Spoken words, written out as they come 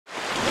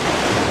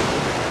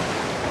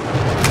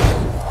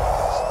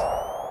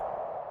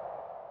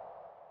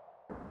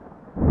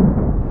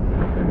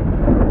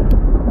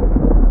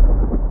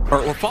All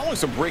right, we're following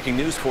some breaking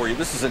news for you.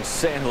 This is in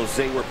San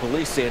Jose, where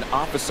police say an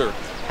officer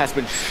has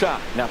been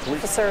shot. Now,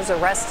 officers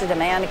arrested a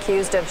man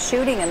accused of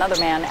shooting another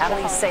man.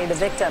 Police say the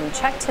victim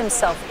checked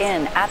himself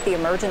in at the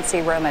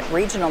emergency room at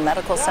Regional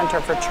Medical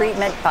Center for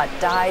treatment, but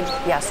died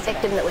yesterday. The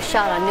victim that was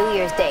shot on New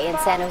Year's Day in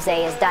San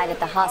Jose has died at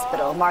the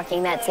hospital,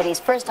 marking that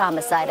city's first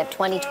homicide of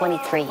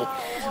 2023. The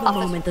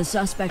moment the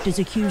suspect is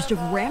accused of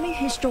ramming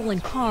his stolen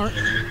car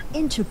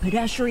into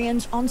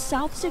pedestrians on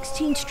South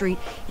 16th Street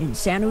in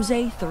San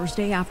Jose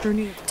Thursday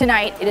afternoon.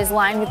 Tonight, it is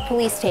lined with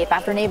police tape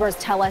after neighbors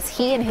tell us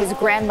he and his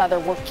grandmother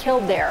were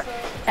killed there.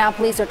 Now,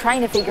 police are trying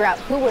to figure out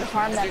who would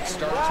harm them.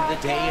 Start to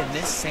the day in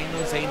this San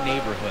Jose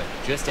neighborhood.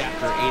 Just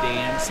after 8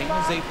 a.m., San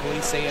Jose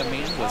police say a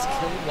man was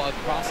killed while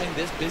crossing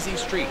this busy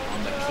street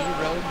on the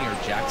Key Road near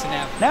Jackson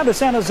Avenue. Now to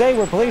San Jose,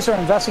 where police are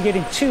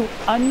investigating two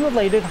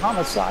unrelated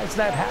homicides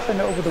that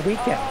happened over the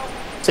weekend.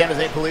 San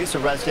Jose police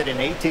arrested an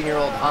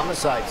 18-year-old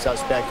homicide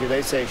suspect who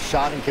they say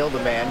shot and killed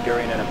a man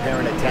during an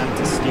apparent attempt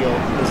to steal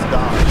his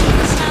dog.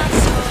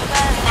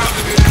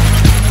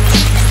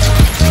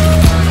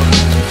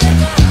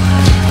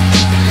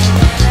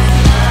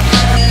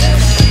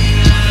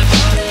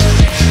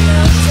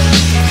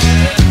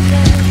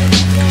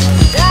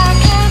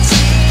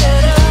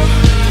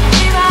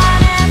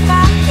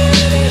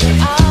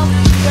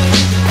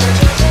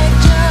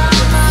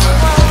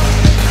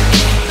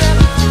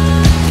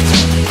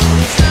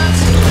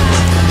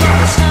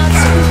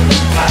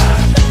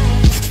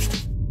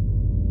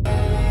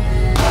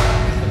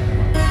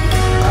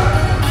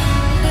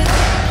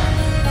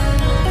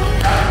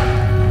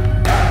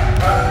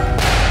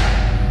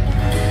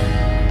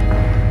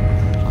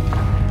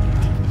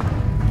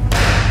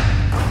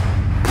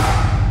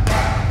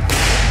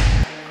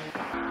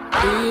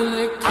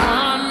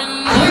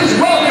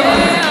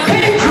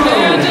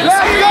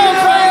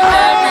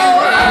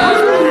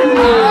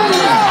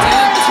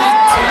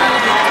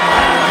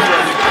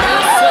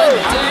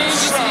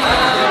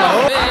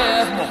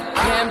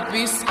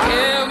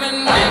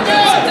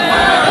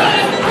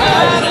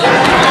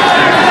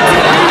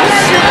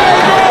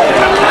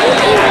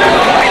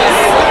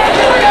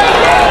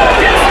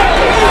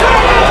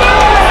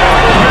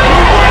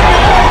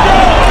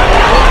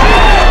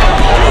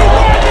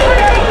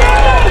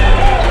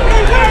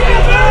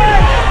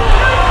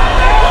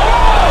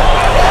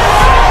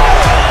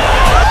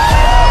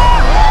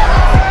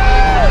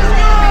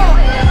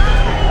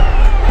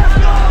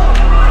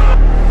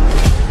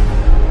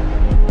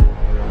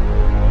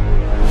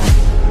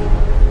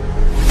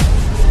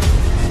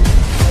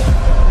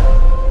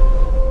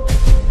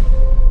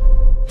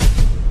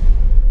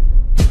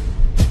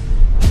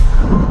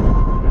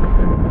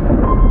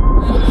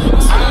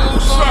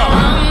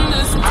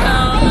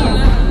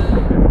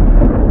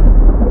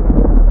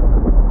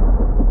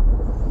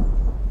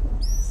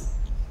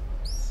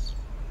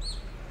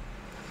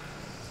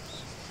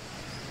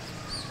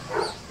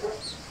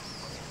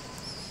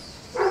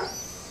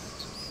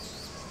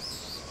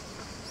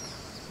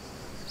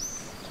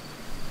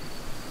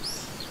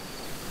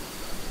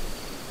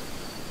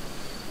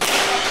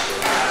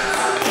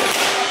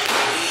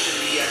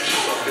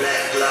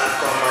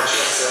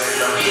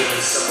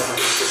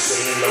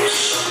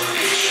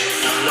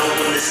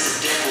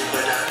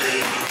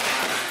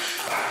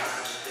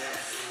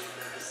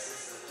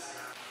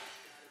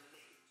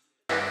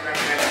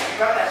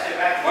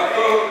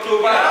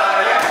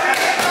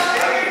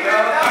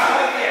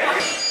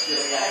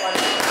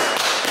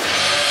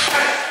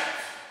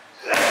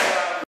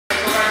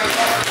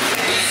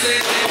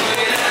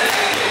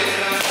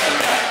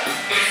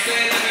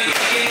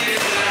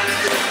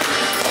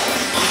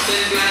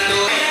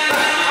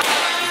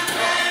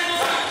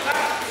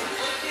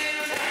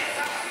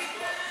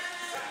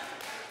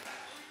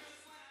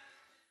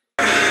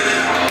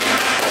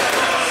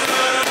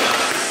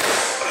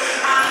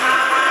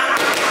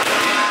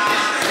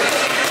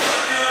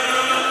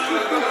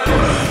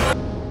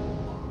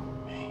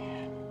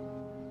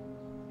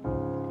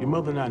 Your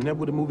mother and I never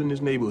would have moved in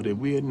this neighborhood if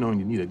we had known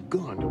you need a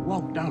gun to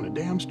walk down the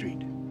damn street.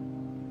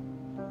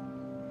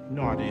 You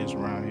know how it is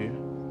around here.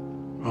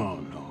 Oh,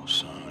 no,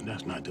 son.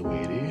 That's not the way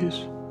it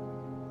is.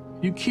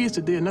 You kids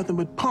today are nothing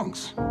but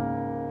punks.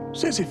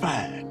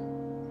 Sissified.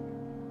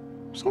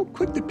 So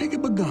quick to pick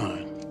up a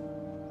gun.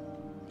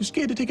 You're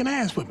scared to take an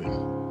ass whipping.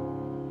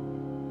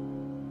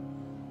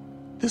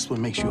 This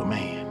one makes you a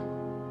man.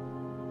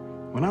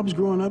 When I was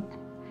growing up,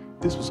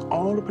 this was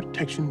all the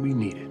protection we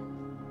needed.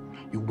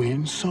 You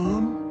win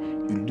some,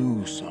 you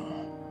lose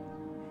some.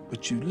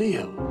 But you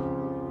live.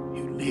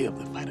 You live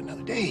to fight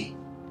another day.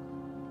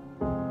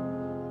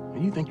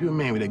 And you think you're a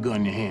man with that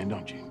gun in your hand,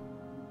 don't you?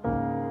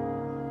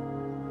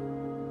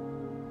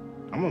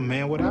 I'm a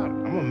man without it.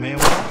 I'm a man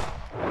without it.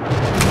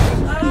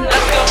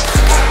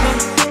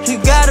 You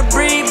gotta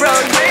breathe, bro.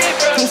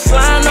 I'm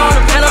flying on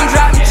them and I'm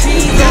dropping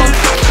cheese on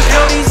them. Yo,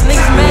 these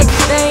niggas mad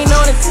 'cause they ain't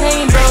on the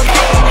team, bro.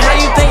 How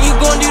you think you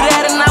gon' do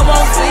that and I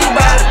won't see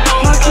about it?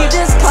 I keep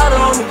this powder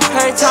on me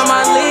every time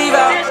I leave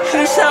out.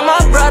 You shot my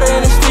brother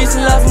in the streets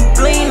and left him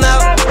bleeding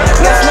out.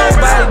 Guess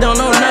nobody don't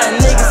know nothing,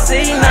 niggas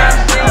see now.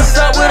 What's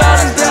up with all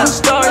these different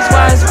stories?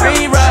 Why it's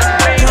rewrite?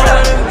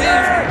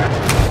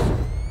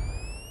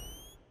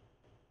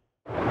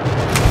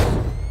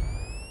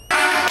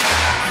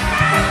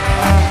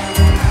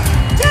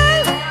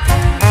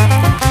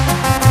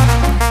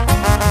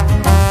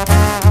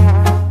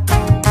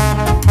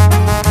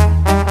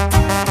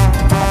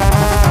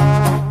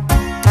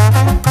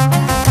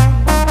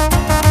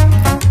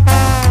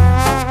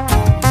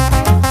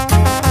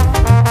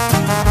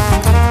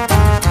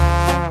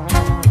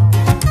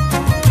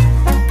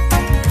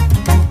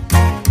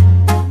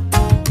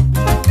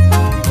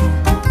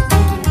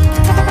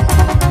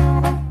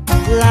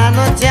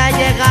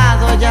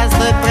 ya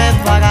estoy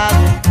preparado.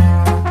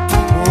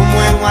 Un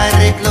buen guay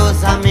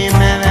reclusa a mí